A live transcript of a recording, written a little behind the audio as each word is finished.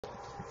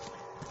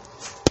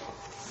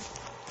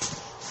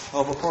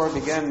Well, before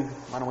we begin,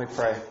 why don't we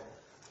pray?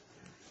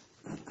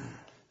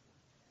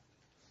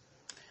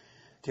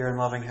 Dear and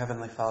loving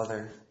Heavenly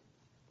Father,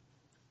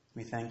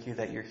 we thank you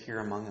that you're here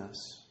among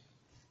us,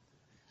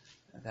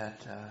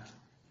 that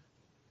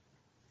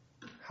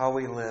how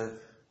we live,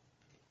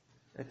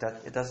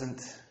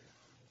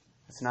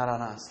 it's not on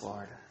us,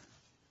 Lord.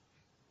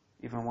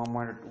 Even when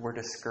we're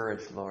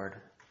discouraged, Lord,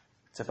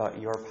 it's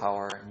about your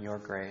power and your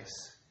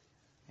grace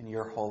and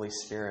your Holy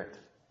Spirit.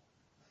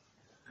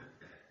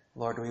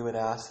 Lord, we would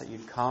ask that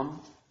you'd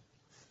come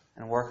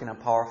and work in a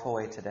powerful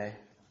way today.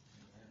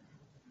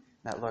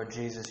 That, Lord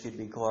Jesus, you'd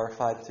be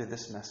glorified through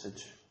this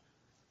message.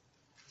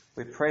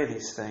 We pray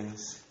these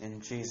things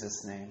in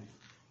Jesus' name.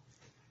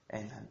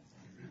 Amen.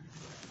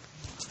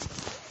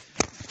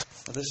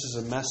 Well, this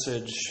is a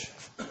message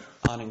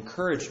on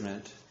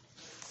encouragement,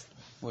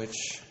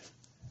 which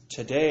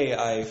today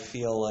I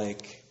feel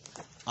like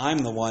I'm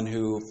the one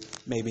who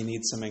maybe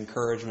needs some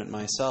encouragement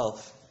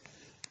myself.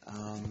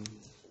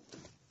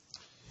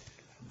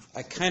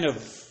 I kind of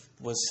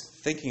was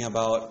thinking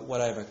about what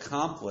I've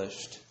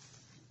accomplished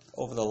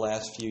over the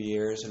last few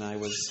years, and I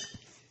was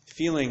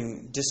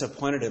feeling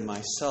disappointed in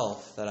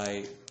myself that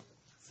I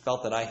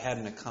felt that I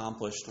hadn't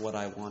accomplished what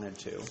I wanted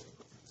to.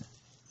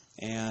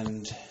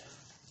 And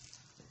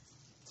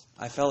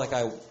I felt like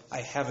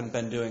I haven't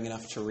been doing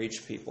enough to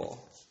reach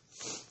people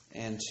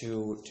and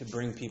to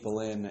bring people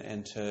in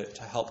and to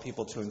help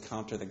people to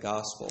encounter the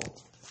gospel.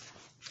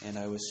 And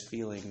I was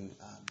feeling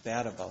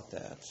bad about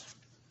that.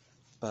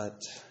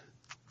 But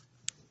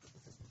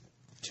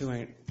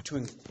to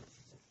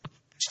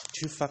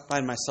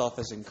find myself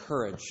as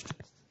encouraged,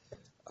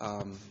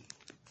 I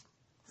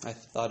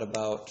thought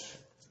about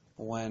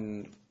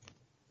when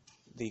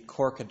the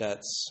Corps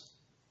cadets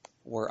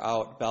were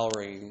out bell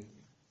ringing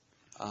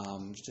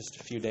just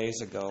a few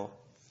days ago,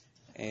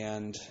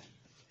 and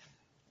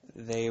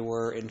they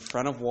were in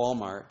front of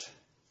Walmart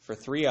for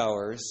 3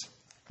 hours,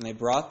 and they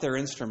brought their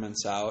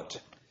instruments out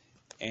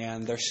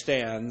and their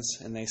stands,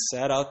 and they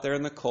sat out there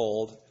in the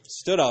cold,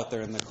 stood out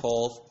there in the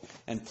cold,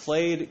 and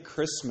played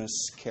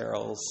Christmas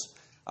carols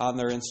on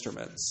their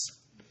instruments.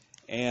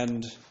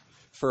 And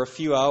for a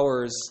few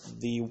hours,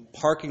 the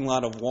parking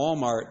lot of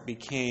Walmart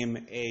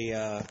became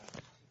a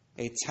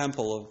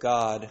temple of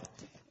God,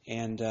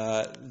 and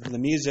the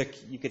music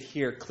you could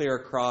hear clear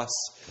across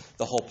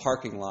the whole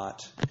parking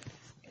lot.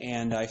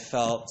 And I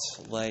felt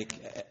like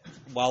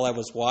while I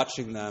was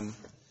watching them,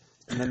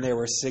 and then they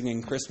were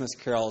singing Christmas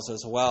carols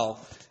as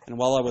well, and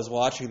while I was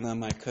watching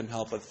them, I couldn't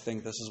help but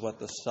think this is what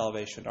the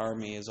Salvation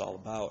Army is all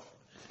about.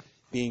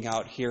 Being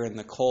out here in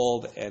the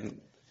cold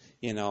and,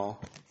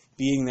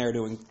 being there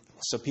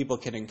so people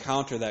can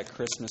encounter that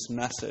Christmas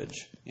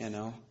message,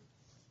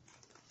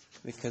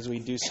 because we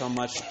do so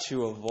much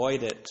to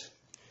avoid it.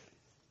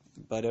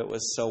 But it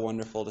was so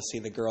wonderful to see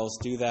the girls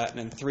do that. And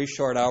in 3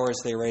 short hours,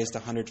 they raised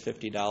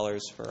 $150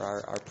 for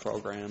our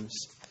programs,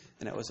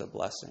 and it was a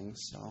blessing.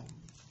 So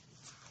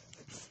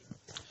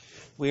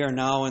we are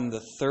now in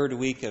the 3rd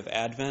week of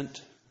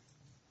Advent,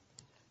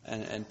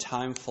 and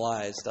time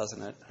flies,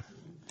 doesn't it?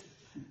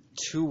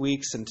 2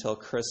 weeks until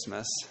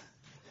Christmas.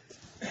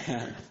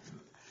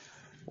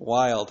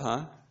 Wild,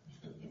 huh?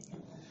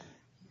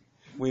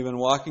 We've been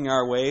walking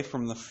our way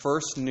from the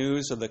first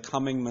news of the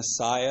coming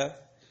Messiah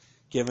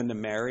given to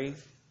Mary.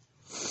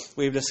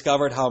 We've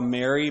discovered how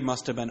Mary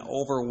must have been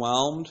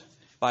overwhelmed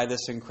by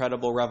this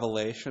incredible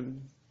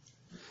revelation.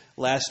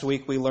 Last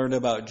week we learned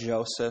about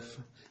Joseph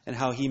and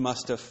how he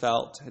must have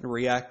felt and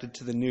reacted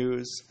to the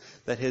news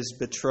that his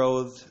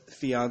betrothed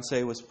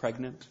fiancée was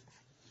pregnant.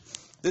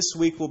 This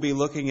week we'll be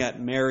looking at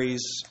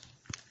Mary's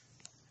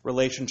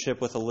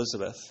relationship with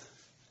Elizabeth,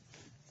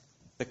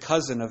 the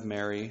cousin of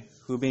Mary,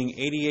 who being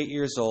 88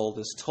 years old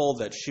is told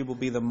that she will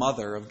be the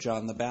mother of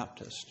John the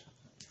Baptist.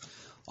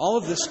 All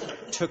of this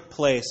took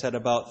place at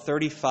about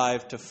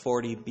 35 to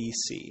 40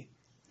 BC.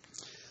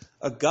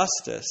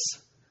 Augustus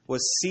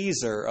was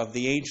Caesar of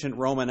the ancient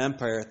Roman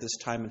Empire at this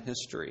time in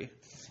history.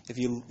 If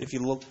you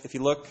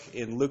look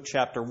in Luke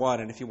chapter 1,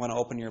 and if you want to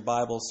open your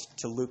Bibles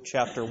to Luke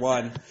chapter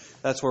 1,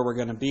 that's where we're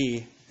going to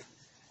be.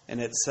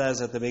 And it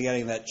says at the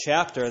beginning of that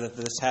chapter that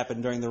this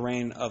happened during the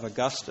reign of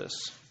Augustus.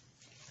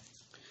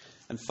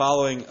 And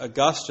following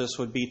Augustus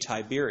would be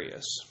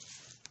Tiberius.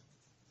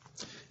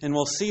 And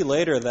we'll see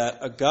later that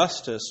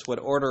Augustus would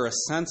order a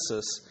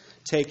census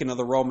taken of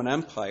the Roman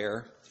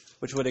Empire,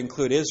 which would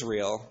include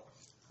Israel,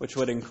 which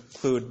would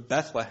include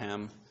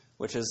Bethlehem,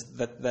 which is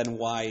then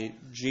why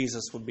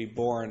Jesus would be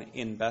born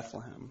in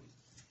Bethlehem.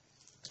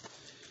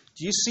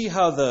 Do you see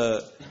how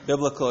the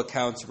biblical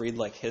accounts read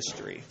like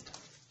history?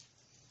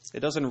 It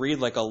doesn't read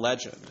like a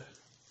legend.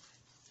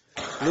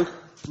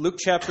 Luke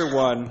chapter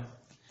 1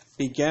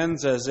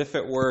 begins as if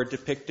it were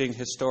depicting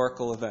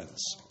historical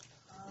events.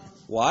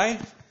 Why?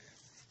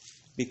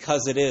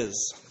 Because it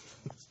is.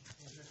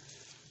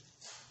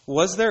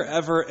 Was there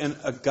ever an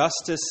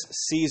Augustus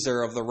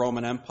Caesar of the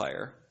Roman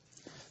Empire?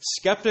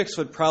 Skeptics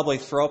would probably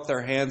throw up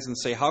their hands and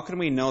say, how can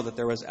we know that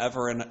there was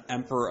ever an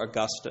Emperor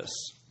Augustus?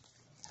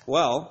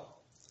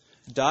 Well,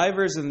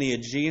 divers in the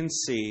Aegean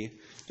Sea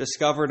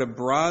discovered a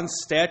bronze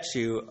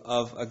statue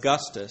of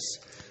Augustus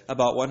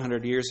about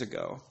 100 years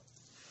ago.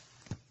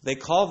 They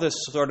call this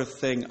sort of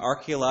thing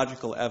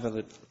archaeological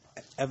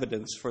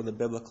evidence for the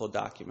biblical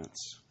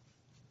documents.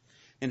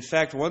 In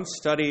fact, one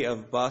study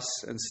of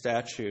busts and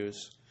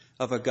statues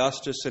of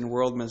Augustus in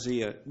world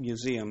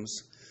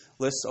museums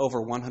lists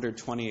over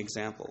 120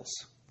 examples.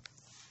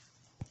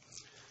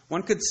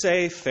 One could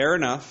say, fair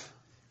enough,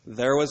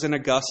 there was an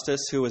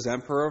Augustus who was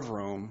emperor of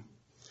Rome.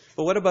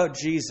 But what about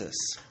Jesus?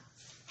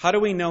 How do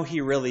we know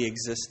he really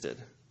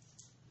existed?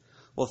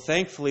 Well,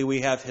 thankfully, we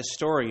have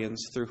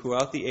historians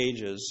throughout the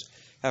ages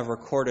have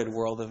recorded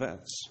world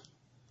events.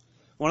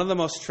 One of the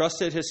most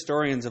trusted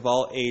historians of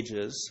all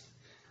ages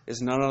is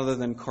none other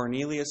than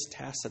Cornelius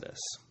Tacitus.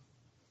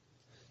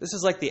 This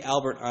is like the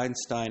Albert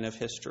Einstein of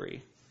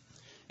history.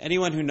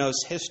 Anyone who knows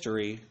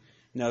history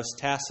knows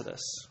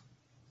Tacitus.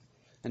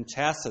 And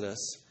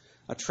Tacitus,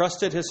 a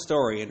trusted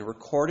historian,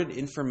 recorded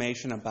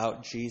information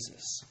about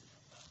Jesus.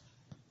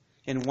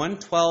 In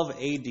 112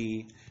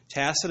 AD,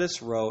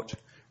 Tacitus wrote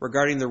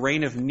regarding the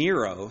reign of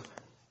Nero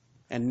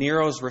and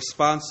Nero's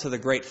response to the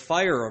great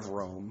fire of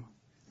Rome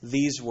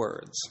these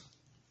words: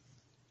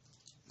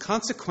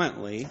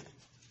 "Consequently,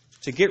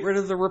 to get rid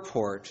of the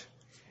report,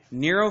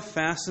 Nero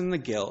fastened the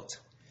guilt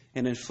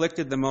and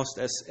inflicted the most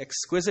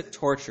exquisite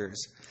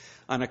tortures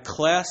on a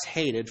class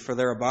hated for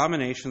their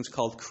abominations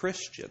called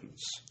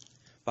Christians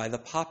by the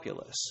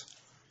populace.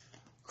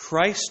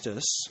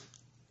 Christus,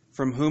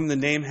 from whom the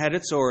name had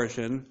its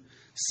origin,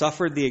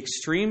 suffered the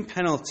extreme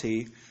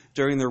penalty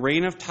during the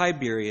reign of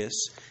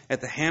Tiberius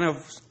at the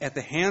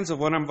hands of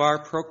one of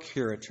our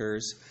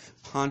procurators,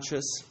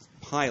 Pontius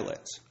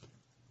Pilate."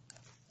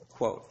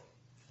 Quote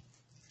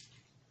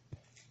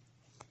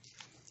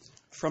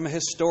from a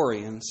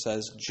historian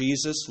says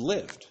Jesus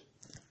lived,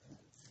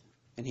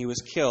 and he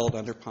was killed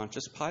under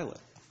Pontius Pilate.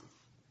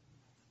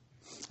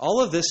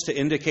 All of this to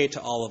indicate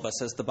to all of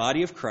us as the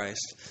body of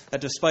Christ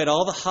that despite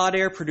all the hot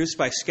air produced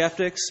by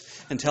skeptics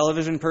and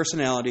television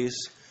personalities,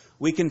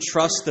 we can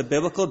trust the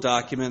biblical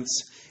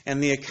documents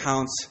and the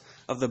accounts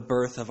of the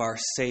birth of our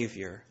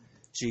Savior,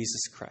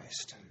 Jesus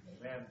Christ.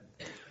 Amen.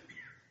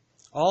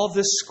 All of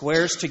this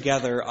squares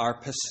together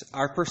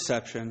our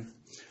perception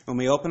when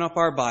we open up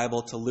our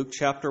Bible to Luke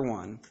chapter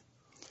 1.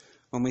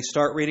 When we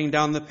start reading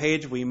down the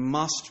page, we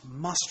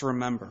must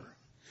remember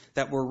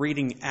that we're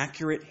reading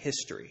accurate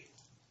history,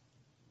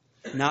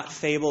 not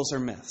fables or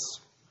myths.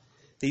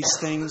 These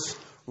things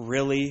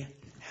really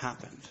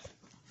happened.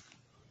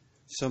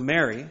 So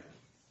Mary,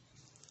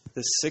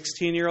 this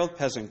 16-year-old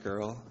peasant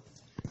girl,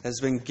 has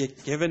been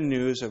given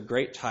news of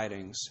great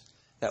tidings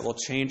that will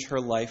change her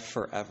life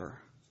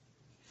forever.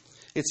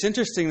 It's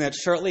interesting that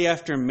shortly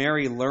after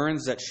Mary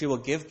learns that she will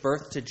give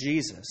birth to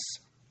Jesus,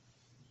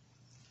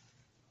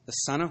 the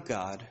Son of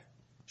God,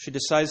 she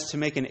decides to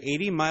make an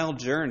 80-mile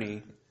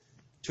journey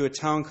to a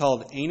town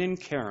called Ain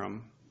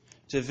Karim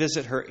to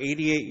visit her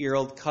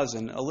 88-year-old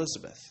cousin,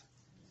 Elizabeth.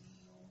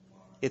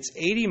 It's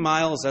 80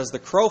 miles as the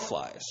crow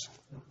flies,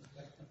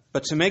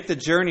 but to make the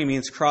journey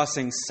means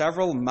crossing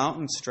several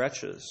mountain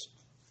stretches.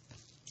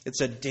 It's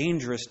a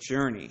dangerous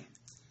journey,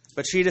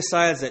 but she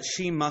decides that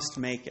she must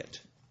make it.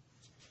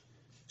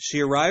 She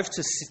arrives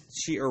to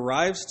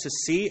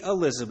see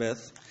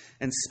Elizabeth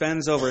and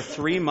spends over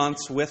 3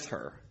 months with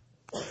her.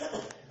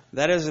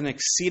 That is an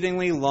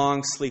exceedingly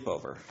long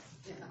sleepover,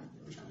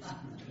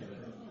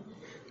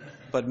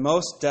 but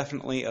most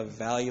definitely a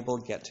valuable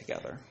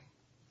get-together.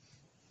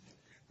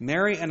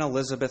 Mary and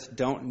Elizabeth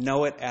don't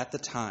know it at the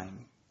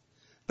time,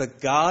 but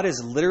God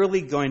is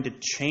literally going to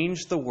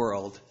change the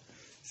world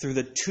through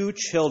the 2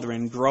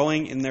 children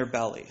growing in their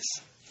bellies.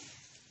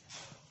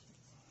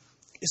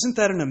 Isn't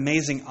that an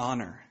amazing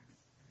honor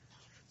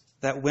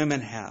that women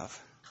have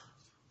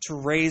to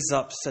raise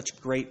up such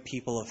great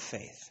people of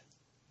faith?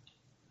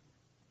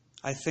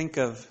 I think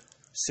of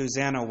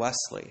Susanna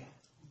Wesley,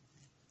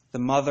 the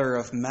mother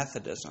of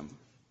Methodism.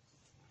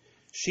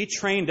 She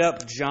trained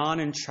up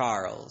John and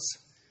Charles,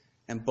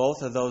 and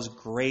both of those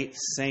great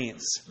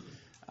saints,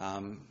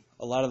 a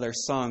lot of their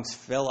songs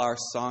fill our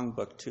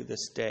songbook to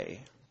this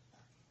day.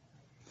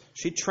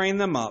 She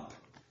trained them up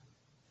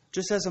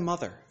just as a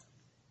mother.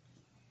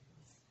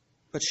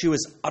 But she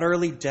was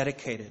utterly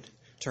dedicated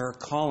to her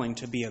calling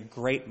to be a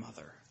great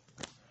mother.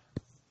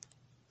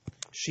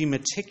 She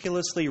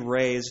meticulously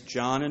raised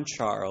John and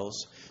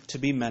Charles to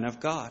be men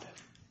of God.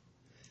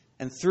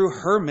 And through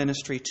her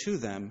ministry to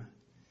them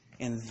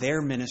and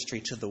their ministry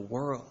to the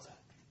world,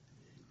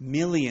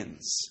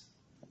 millions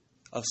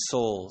of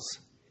souls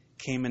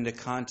came into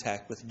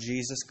contact with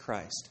Jesus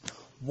Christ.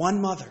 One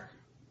mother,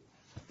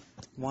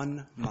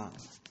 one mom.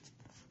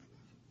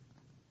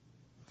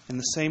 In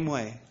the same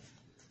way,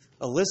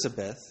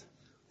 Elizabeth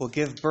will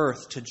give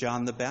birth to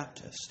John the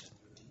Baptist.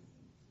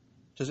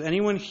 Does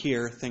anyone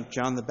here think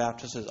John the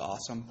Baptist is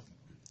awesome?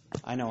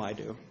 I know I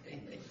do.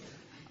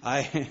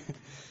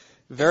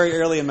 Very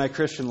early in my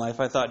Christian life,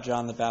 I thought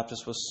John the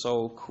Baptist was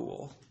so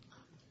cool.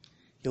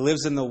 He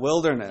lives in the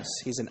wilderness.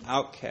 He's an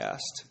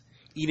outcast,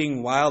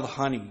 eating wild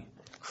honey,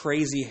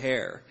 crazy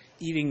hair,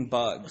 eating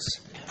bugs,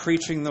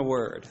 preaching the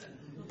word.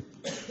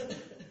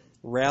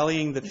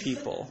 rallying the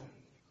people,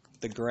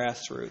 the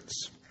grassroots,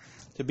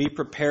 to be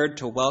prepared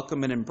to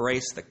welcome and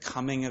embrace the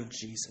coming of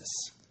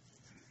Jesus.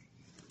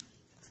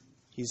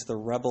 He's the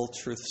rebel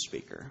truth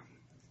speaker.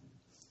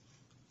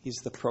 He's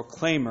the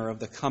proclaimer of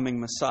the coming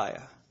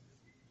Messiah.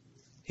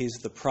 He's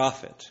the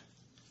prophet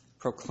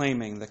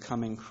proclaiming the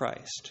coming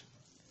Christ.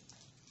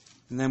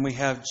 And then we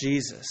have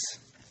Jesus,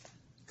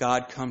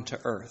 God come to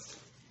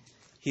earth.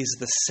 He's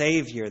the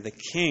Savior, the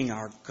King,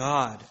 our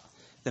God,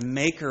 the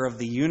maker of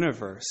the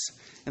universe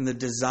and the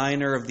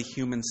designer of the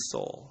human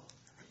soul.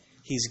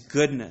 He's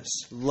goodness,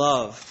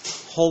 love,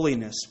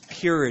 holiness,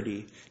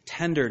 purity,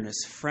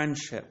 tenderness,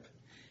 friendship,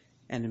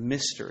 and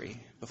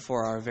mystery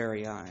before our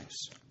very eyes.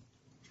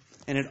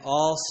 And it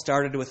all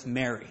started with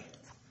Mary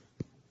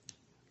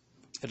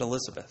and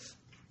Elizabeth,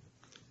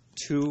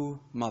 two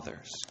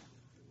mothers.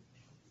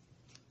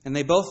 And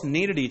they both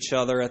needed each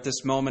other at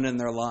this moment in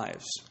their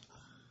lives.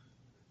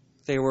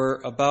 They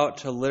were about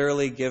to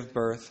literally give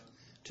birth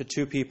to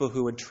two people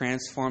who would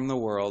transform the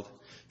world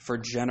for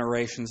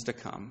generations to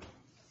come.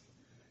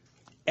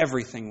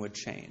 Everything would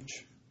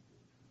change.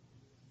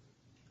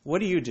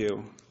 What do you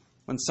do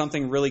when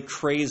something really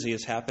crazy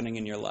is happening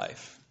in your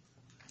life?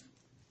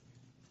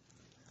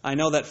 I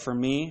know that for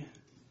me,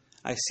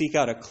 I seek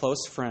out a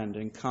close friend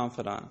and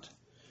confidant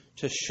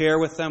to share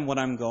with them what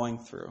I'm going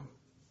through.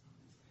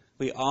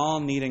 We all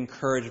need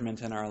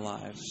encouragement in our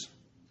lives.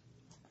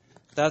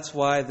 That's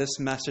why this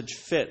message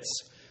fits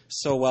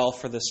so well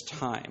for this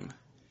time.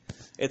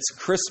 It's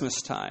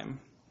Christmas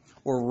time.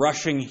 We're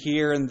rushing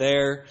here and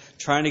there,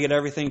 trying to get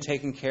everything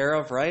taken care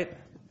of, right?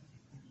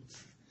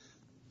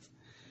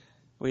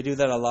 We do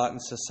that a lot in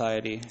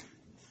society.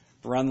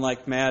 Run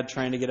like mad,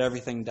 trying to get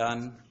everything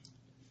done.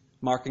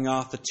 Marking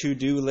off the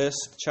to-do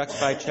list, check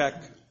by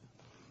check.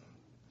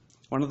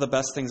 One of the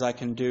best things I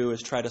can do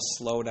is try to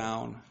slow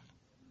down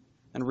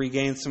and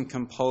regain some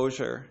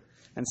composure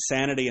and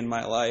sanity in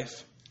my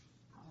life.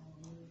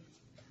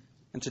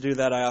 And to do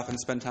that, I often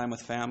spend time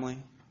with family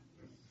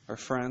or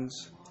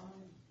friends.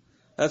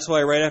 That's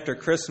why right after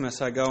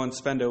Christmas, I go and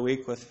spend a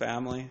week with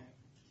family.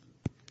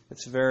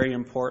 It's very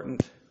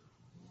important.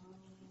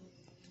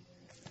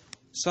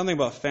 Something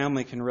about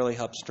family can really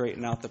help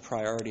straighten out the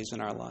priorities in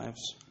our lives.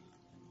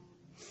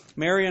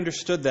 Mary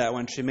understood that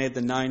when she made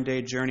the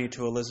 9-day journey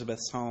to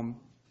Elizabeth's home.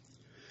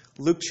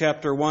 Luke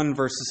chapter 1,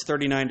 verses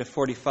 39 to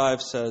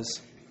 45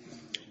 says,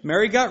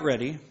 Mary got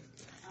ready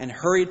and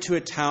hurried to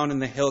a town in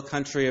the hill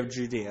country of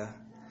Judea,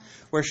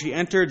 where she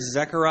entered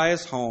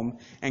Zechariah's home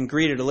and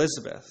greeted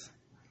Elizabeth.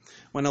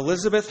 When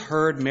Elizabeth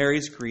heard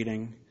Mary's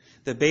greeting,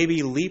 the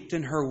baby leaped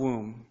in her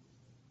womb,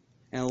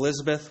 and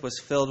Elizabeth was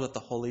filled with the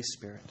Holy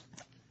Spirit.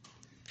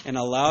 In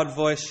a loud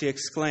voice she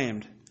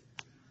exclaimed,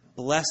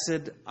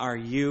 Blessed are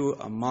you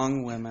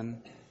among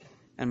women,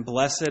 and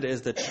blessed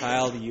is the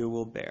child you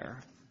will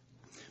bear.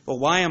 But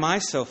why am I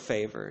so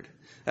favored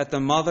that the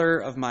mother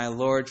of my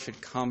Lord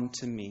should come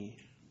to me?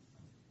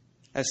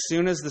 As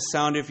soon as the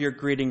sound of your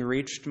greeting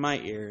reached my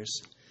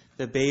ears,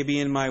 the baby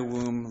in my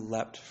womb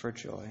leapt for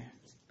joy.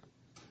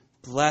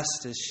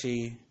 Blessed is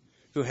she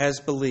who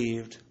has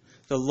believed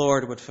the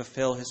Lord would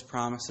fulfill his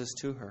promises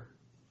to her.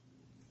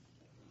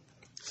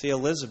 See,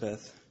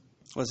 Elizabeth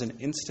was an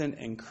instant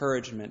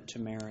encouragement to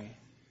Mary.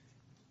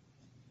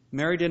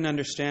 Mary didn't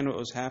understand what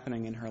was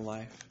happening in her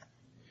life.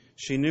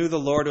 She knew the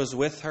Lord was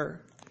with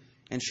her,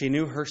 and she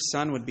knew her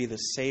son would be the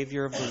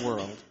Savior of the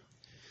world.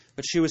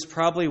 But she was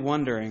probably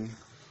wondering,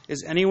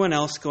 is anyone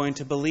else going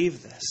to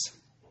believe this?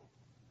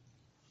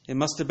 It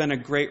must have been a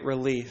great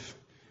relief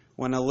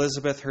when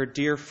Elizabeth, her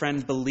dear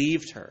friend,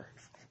 believed her,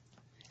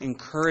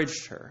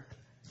 encouraged her,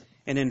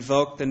 and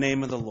invoked the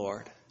name of the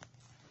Lord.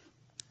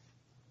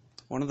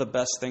 One of the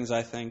best things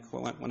I think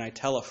when I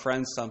tell a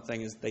friend something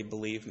is they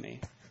believe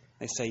me.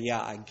 They say,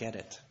 yeah, I get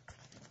it.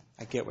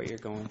 I get what you're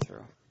going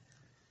through.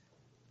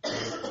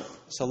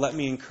 So let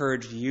me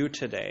encourage you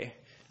today.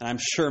 And I'm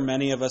sure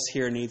many of us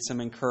here need some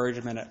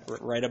encouragement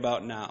right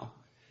about now,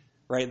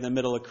 right in the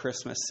middle of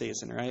Christmas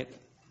season, right?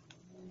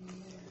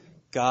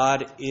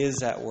 God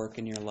is at work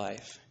in your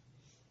life.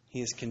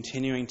 He is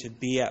continuing to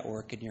be at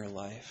work in your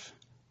life.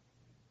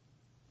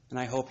 And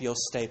I hope you'll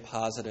stay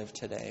positive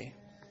today.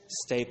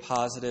 Stay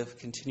positive.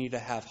 Continue to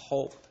have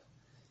hope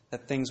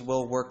that things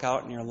will work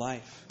out in your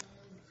life.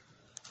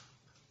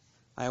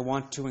 I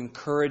want to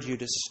encourage you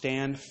to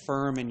stand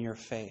firm in your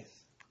faith.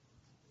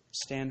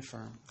 Stand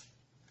firm.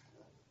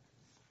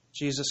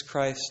 Jesus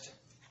Christ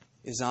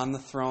is on the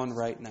throne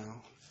right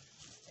now.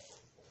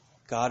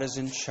 God is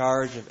in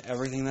charge of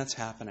everything that's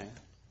happening.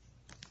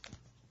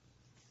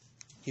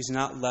 He's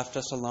not left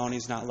us alone.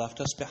 He's not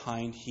left us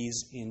behind.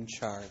 He's in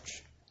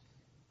charge.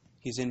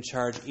 He's in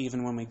charge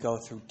even when we go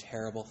through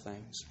terrible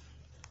things.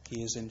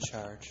 He is in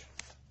charge.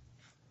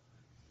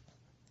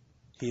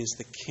 He is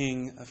the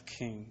King of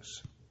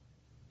Kings.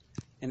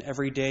 And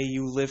every day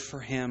you live for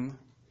Him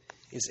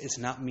is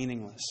not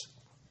meaningless.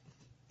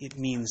 It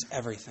means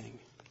everything.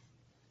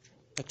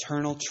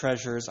 Eternal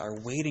treasures are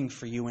waiting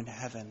for you in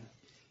heaven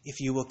if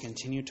you will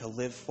continue to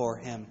live for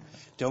Him.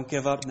 Don't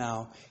give up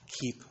now.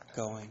 Keep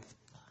going.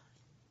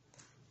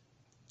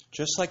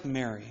 just like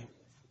Mary,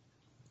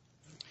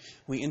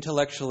 we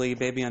intellectually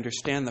maybe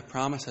understand the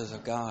promises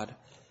of God,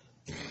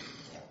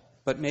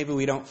 but maybe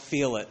we don't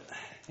feel it,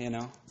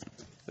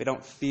 We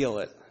don't feel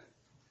it.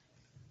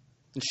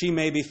 And she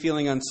may be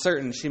feeling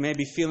uncertain. She may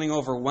be feeling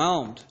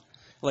overwhelmed.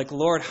 Like,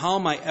 Lord, how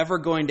am I ever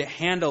going to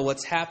handle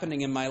what's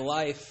happening in my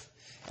life?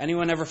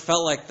 Anyone ever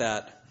felt like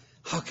that?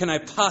 How can I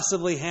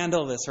possibly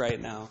handle this right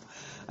now?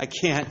 I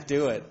can't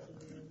do it.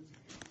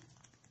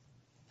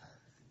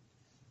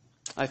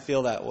 I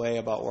feel that way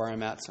about where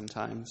I'm at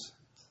sometimes.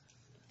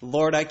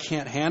 Lord, I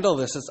can't handle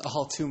this. It's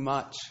all too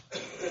much.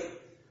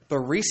 But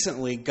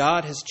recently,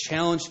 God has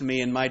challenged me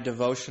in my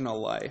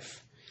devotional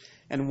life.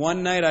 And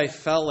one night I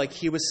felt like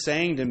He was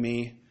saying to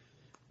me,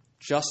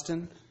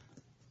 Justin,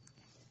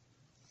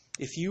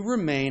 if you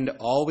remained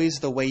always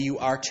the way you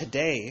are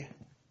today,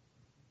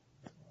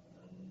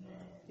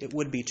 it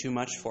would be too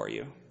much for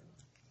you.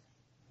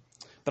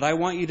 But I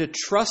want you to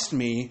trust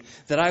me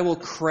that I will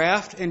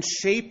craft and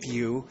shape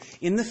you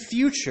in the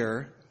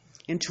future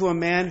into a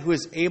man who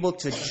is able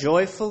to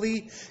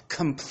joyfully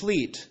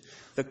complete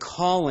the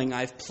calling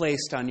I've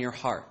placed on your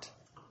heart.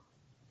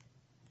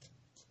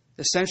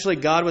 Essentially,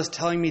 God was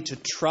telling me to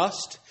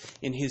trust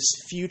in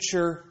His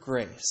future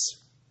grace.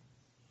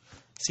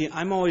 See,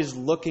 I'm always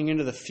looking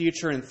into the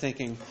future and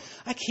thinking,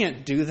 I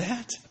can't do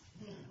that.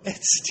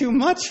 It's too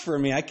much for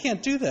me. I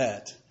can't do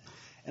that.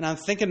 And I'm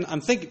thinking,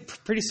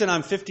 pretty soon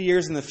I'm 50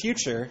 years in the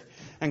future,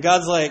 and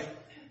God's like,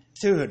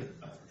 dude,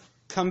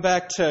 come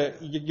back to,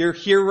 you're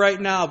here right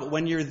now, but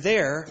when you're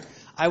there,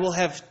 I will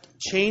have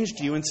changed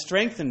you and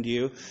strengthened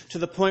you to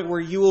the point where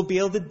you will be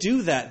able to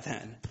do that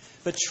then.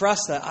 But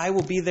trust that I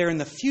will be there in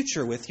the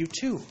future with you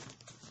too.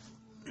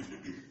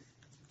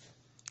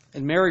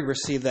 And Mary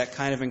received that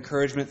kind of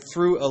encouragement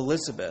through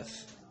Elizabeth,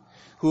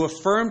 who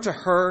affirmed to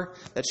her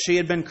that she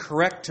had been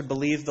correct to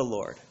believe the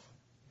Lord,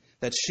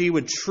 that she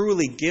would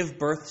truly give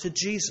birth to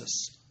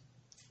Jesus.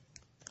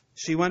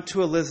 She went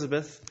to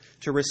Elizabeth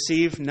to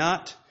receive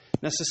not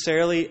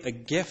necessarily a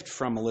gift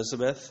from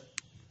Elizabeth,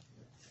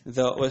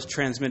 though it was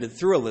transmitted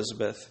through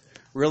Elizabeth.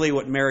 Really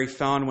what Mary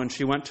found when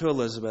she went to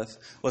Elizabeth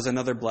was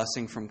another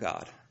blessing from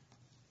God.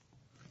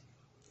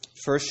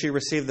 First, she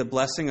received the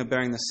blessing of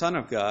bearing the Son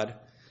of God.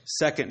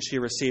 Second, she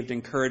received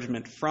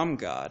encouragement from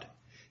God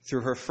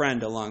through her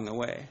friend along the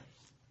way.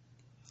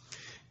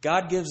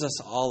 God gives us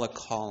all a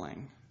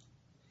calling,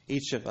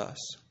 each of us,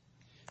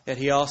 yet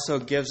He also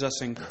gives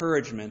us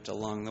encouragement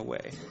along the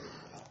way.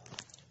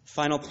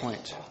 Final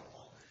point.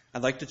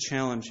 I'd like to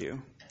challenge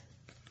you.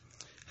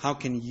 How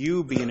can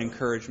you be an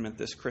encouragement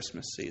this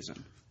Christmas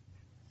season?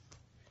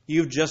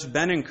 You've just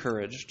been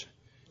encouraged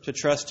to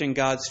trust in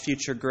God's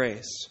future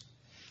grace.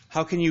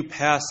 How can you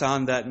pass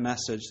on that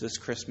message this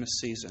Christmas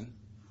season?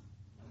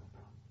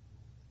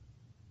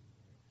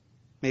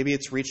 Maybe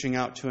it's reaching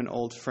out to an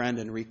old friend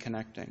and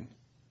reconnecting.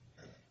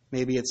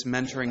 Maybe it's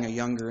mentoring a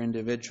younger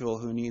individual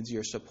who needs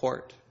your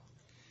support.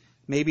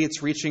 Maybe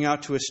it's reaching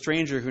out to a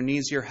stranger who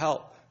needs your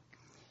help.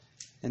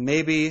 And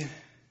maybe,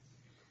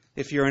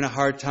 if you're in a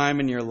hard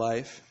time in your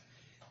life,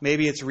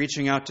 maybe it's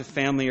reaching out to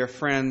family or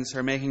friends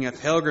or making a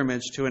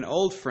pilgrimage to an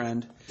old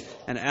friend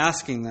and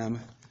asking them,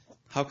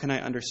 how can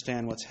I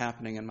understand what's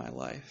happening in my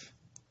life?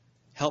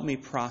 Help me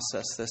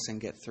process this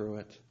and get through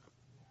it.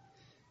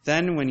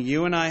 Then when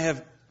you and I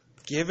have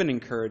given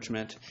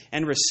encouragement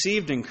and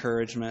received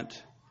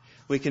encouragement,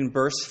 we can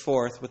burst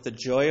forth with the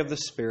joy of the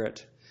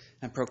Spirit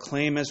and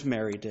proclaim as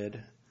Mary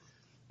did,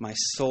 my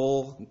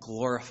soul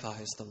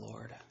glorifies the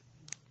Lord,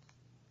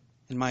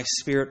 and my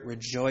spirit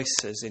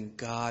rejoices in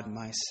God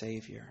my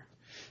Savior,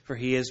 for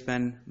He has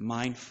been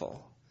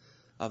mindful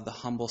of the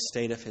humble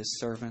state of His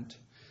servant.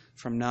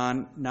 From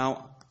now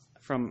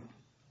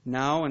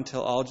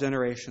until all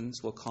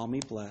generations will call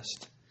me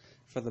blessed,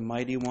 for the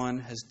Mighty One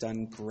has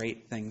done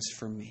great things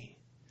for me.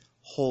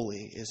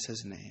 Holy is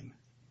His name.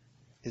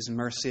 His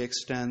mercy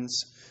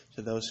extends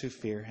to those who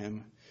fear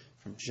Him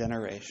from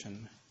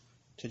generation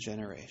to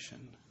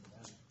generation.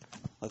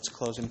 Let's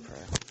close in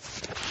prayer.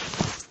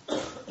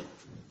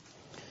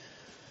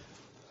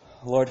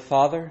 Lord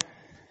Father,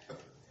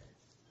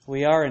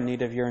 we are in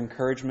need of your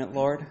encouragement,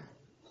 Lord.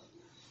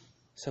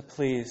 So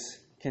please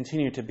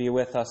continue to be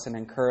with us and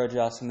encourage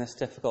us in this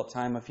difficult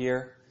time of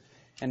year.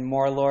 And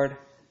more, Lord,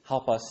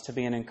 help us to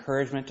be an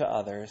encouragement to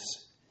others,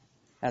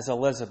 as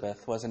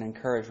Elizabeth was an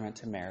encouragement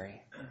to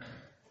Mary.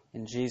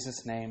 In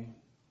Jesus' name,